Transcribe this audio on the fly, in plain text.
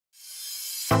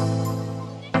Live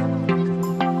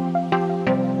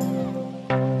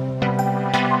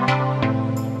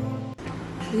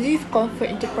Comfort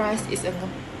Enterprise is a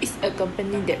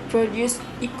company that produces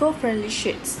eco-friendly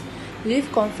shirts.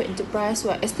 Live Comfort Enterprise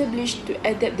was established to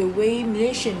adapt the way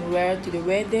Malaysians wear to the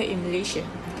weather in Malaysia.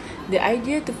 The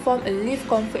idea to form a Live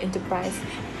Comfort Enterprise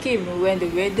came when the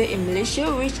weather in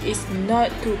Malaysia, which is not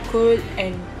too cold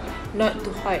and not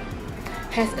too hot,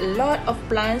 has a lot of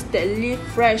plants that live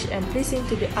fresh and pleasing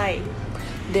to the eye.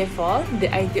 Therefore, the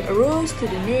idea arose to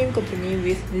the name company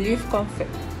with Live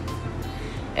Comfort.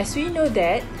 As we know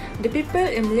that the people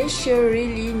in Malaysia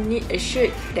really need a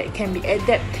shirt that can be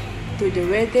adapted to the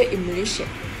weather in Malaysia.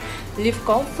 Live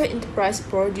Comfort Enterprise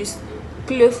produce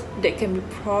clothes that can be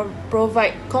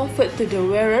provide comfort to the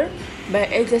wearer by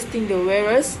adjusting the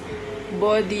wearer's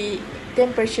body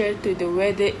temperature to the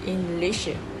weather in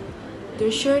Malaysia. The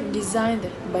shirt designed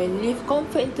by Live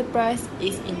Comfort Enterprise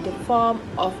is in the form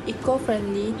of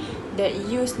eco-friendly that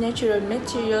use natural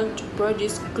material to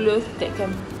produce clothes that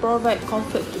can provide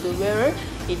comfort to the wearer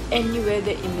in any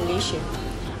weather in Malaysia.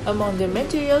 Among the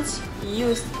materials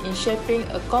used in shaping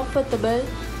a comfortable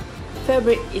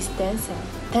fabric is tencel.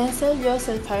 Tencel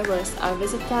yourself fibers are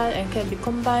versatile and can be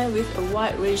combined with a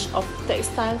wide range of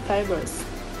textile fibers.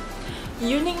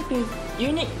 Unique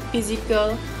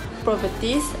physical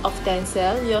properties of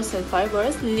tencel yourself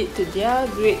fibers lead to their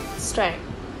great strength,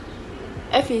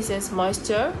 efficient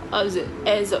moisture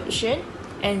absorption,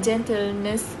 and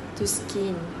gentleness to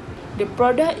skin. The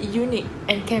product is unique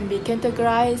and can be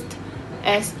categorized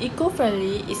as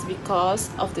eco-friendly is because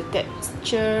of the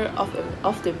texture of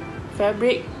the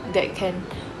fabric that can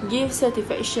give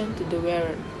satisfaction to the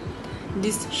wearer.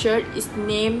 This shirt is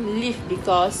named Leaf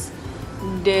because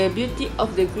the beauty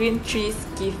of the green trees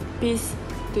give peace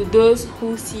to those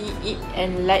who see it,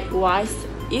 and likewise,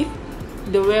 if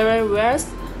the wearer wears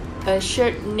a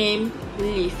shirt named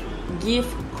Leaf, give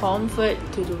comfort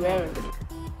to the wearer.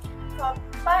 For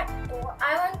part 2,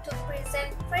 I want to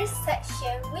present three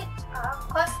sections which are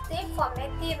costing for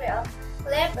material,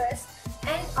 labors,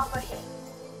 and overhead.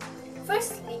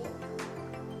 Firstly,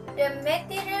 the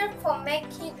material for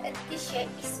making a t-shirt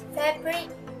is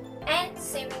fabric and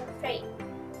sewing thread.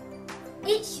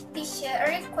 Each t-shirt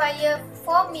requires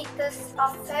 4 meters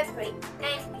of fabric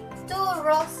and 2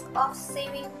 rolls of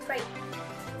sewing thread.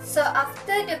 So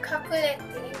after the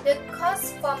calculating, the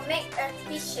cost for make a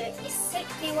t-shirt is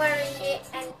 61 ringgit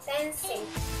and 10 cents.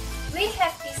 We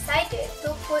have decided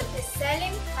to put the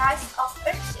selling price of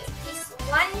a shirt is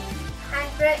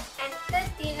 139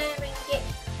 ringgit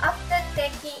after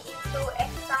taking into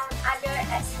account other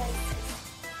expenses.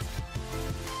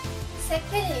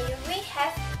 Secondly, we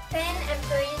have 10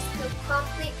 employees to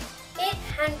complete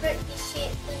 800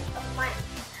 t-shirts in a month.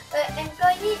 An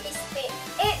employee is paid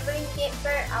 8 ringgit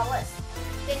per hour.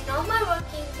 The normal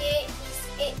working day is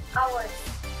 8 hours.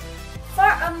 For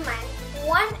a month,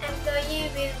 one employee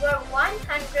will work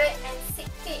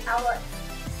 160 hours.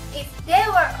 If they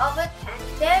work overtime,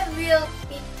 they will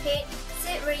be paid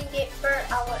 6 ringgit per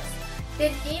hour.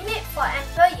 The limit for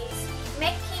employees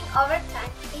making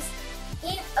overtime is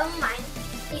in a month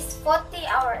is 40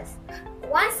 hours.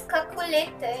 Once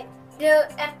calculated, the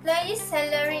employee's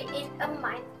salary in a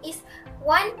month is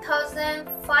 1,520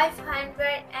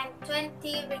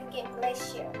 ringgit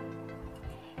Malaysia.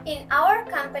 In our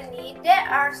company, there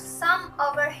are some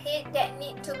overhead that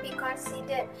need to be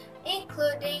considered,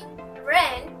 including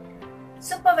rent,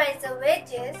 supervisor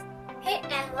wages, heat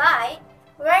and light,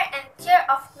 wear and tear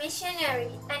of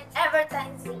machinery, and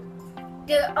advertising.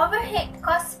 The overhead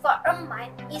cost for a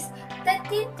month is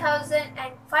 13,500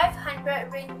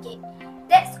 ringgit.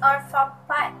 That's all for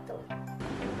part 2.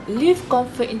 Live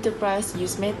Comfort Enterprise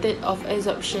use method of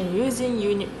absorption using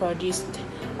unit produced,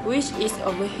 which is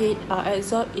overhead are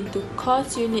absorbed into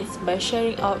cost units by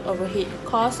sharing out overhead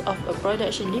costs of a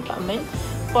production department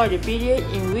for the period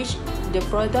in which the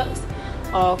products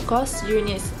or cost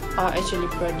units are actually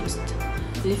produced.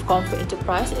 Live Comfort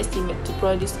Enterprise estimate to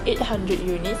produce 800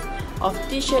 units of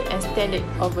t-shirt, and standard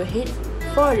overhead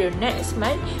for the next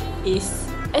month is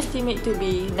estimated to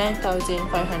be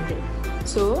 9,500.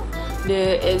 So,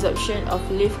 the absorption of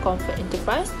Live Comfort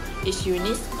Enterprise is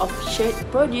units of shirt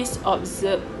produced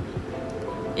observed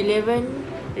 11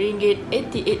 ringgit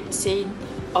 88 cents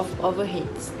of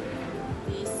overheads.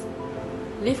 This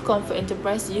Live Comfort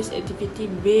Enterprise use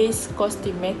activity-based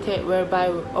costing method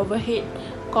whereby overhead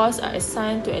costs are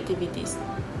assigned to activities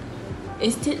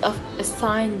instead of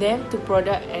assign them to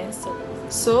product and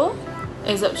service. So,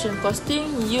 absorption costing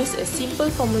use a simple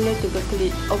formula to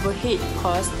calculate overhead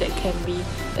costs that can be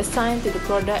assigned to the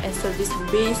product and service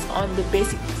based on the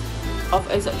basics of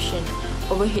absorption,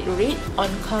 overhead rate on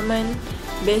common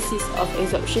basis of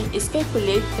absorption is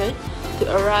calculated to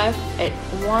arrive at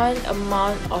one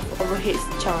amount of overhead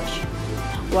charge,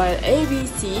 while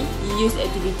ABC use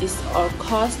activities or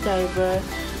cost driver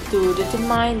to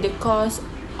determine the cost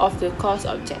of the cost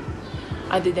object.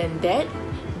 Other than that,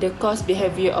 the cost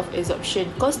behavior of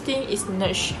absorption costing is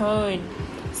not shown,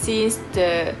 since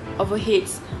the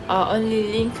overheads are only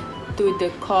linked to the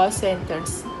cost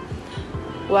centers,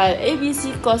 while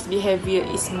ABC cost behavior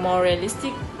is more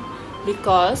realistic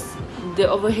because the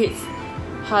overheads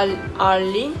are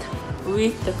linked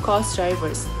with the cost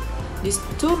drivers. These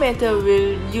two methods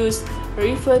will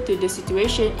refer to the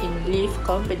situation in leaf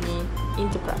company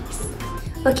enterprise.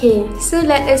 Okay, so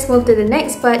let us move to the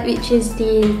next part, which is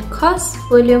the cost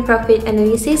volume profit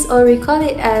analysis, or we call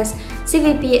it as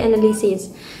CVP analysis.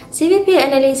 CVP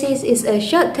analysis is a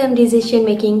short-term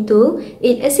decision-making tool.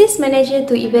 It assists managers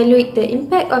to evaluate the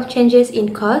impact of changes in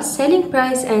cost, selling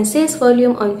price, and sales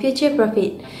volume on future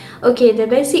profit. Okay, the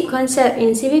basic concept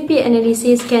in CVP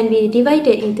analysis can be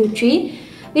divided into three,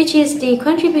 which is the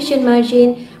contribution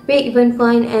margin, break-even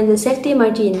point, and the safety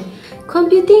margin.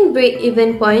 Computing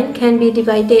break-even point can be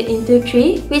divided into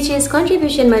three, which is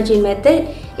contribution margin method,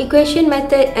 equation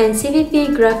method, and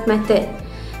CVP graph method.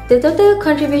 The total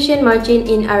contribution margin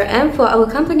in RM for our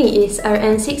company is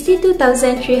RM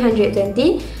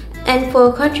 62,320, and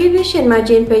for contribution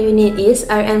margin per unit is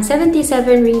RM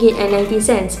 77 ringgit and 90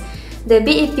 cents. The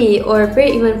BEP or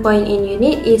break-even point in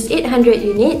unit is 800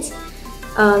 units.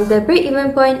 The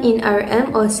break-even point in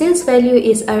RM or sales value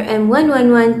is RM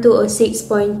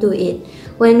 111,206.28.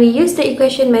 When we use the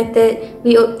equation method,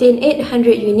 we obtain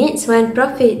 800 units when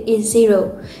profit is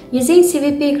 0. Using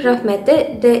CVP graph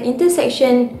method, the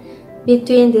intersection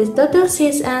between the total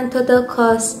sales and total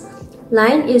cost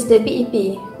line is the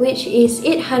BEP, which is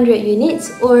 800 units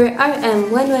or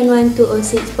RM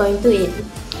 111,206.28.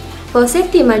 For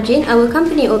safety margin, our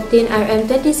company obtained RM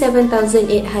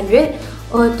 27,800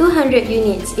 or 200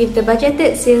 units if the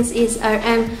budgeted sales is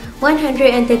RM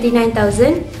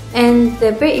 139,000 and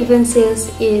the break-even sales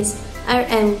is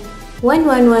RM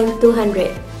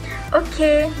 111,200.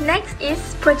 Okay, next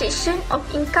is projection of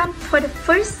income for the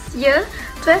first year,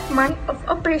 12 months of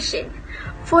operation.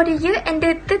 For the year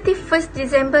ended 31st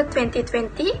December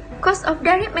 2020, cost of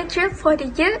direct material for the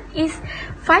year is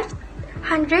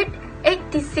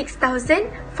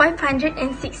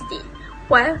 586,560.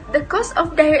 While the cost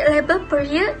of direct labor per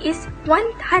year is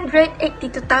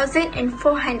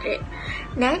 182,400.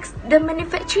 Next, the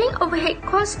manufacturing overhead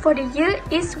cost for the year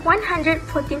is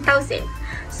 114,000.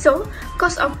 So,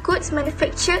 cost of goods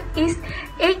manufactured is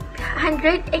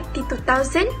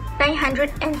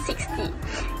 882,960.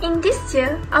 In this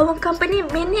year, our company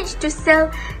managed to sell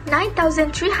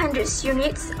 9,300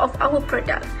 units of our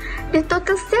product. The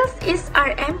total sales is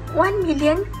RM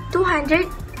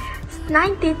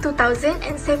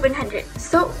 1,292,700.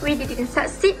 So we didn't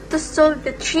succeed to sold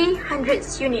the 300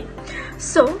 unit.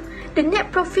 So the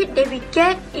net profit that we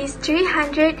get is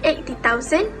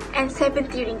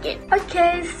 380,070 ringgit.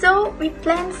 Okay, so we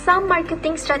plan some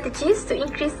marketing strategies to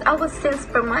increase our sales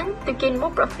per month to gain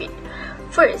more profit.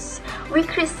 First, we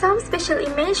create some special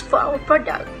image for our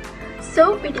product.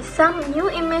 So we did some new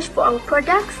image for our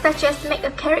product, such as make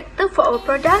a character for our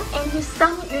product and use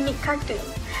some unique cartoon.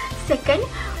 Second,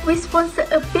 we sponsor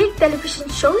a big television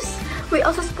shows. We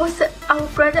also sponsor our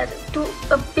product to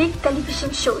a big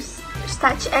television shows,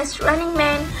 such as Running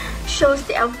Man shows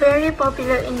that are very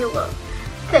popular in the world.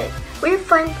 Third, we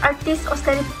fund artists or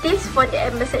celebrities for the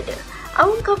ambassador.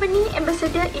 Our company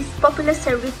ambassador is popular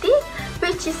celebrity,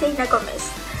 which is Selena Gomez.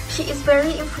 She is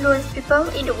very influenced people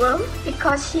in the world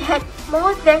because she had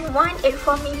more than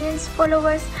 184 million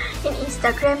followers in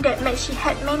Instagram. That meant she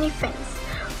had many fans.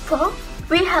 Four,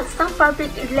 we held some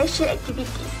public relation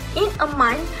activities. In a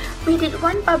month, we did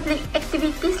one public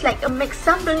activities like make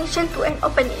some donation to an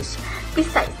orphanage.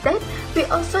 Besides that, we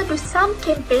also do some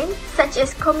campaigns such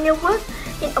as communal work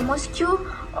in a mosque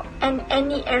and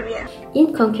any area.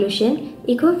 In conclusion,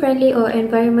 eco-friendly or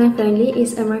environment-friendly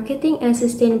is a marketing and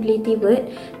sustainability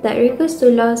word that refers to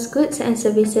laws, goods and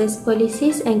services,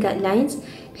 policies and guidelines,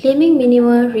 claiming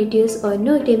minimal, reduced or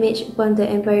no damage upon the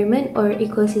environment or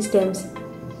ecosystems.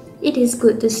 It is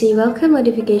good to see welcome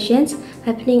modifications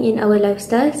happening in our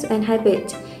lifestyles and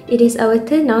habits. It is our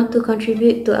turn now to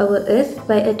contribute to our Earth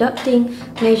by adopting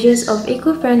measures of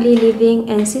eco-friendly living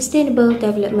and sustainable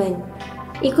development.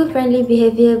 Eco-friendly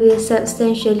behavior will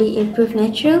substantially improve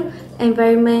natural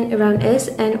environment around us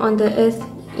and on the Earth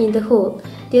in the whole.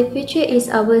 The future is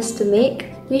ours to make.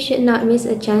 We should not miss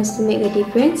a chance to make a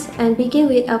difference and begin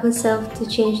with ourselves to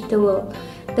change the world.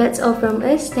 That's all from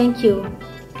us. Thank you.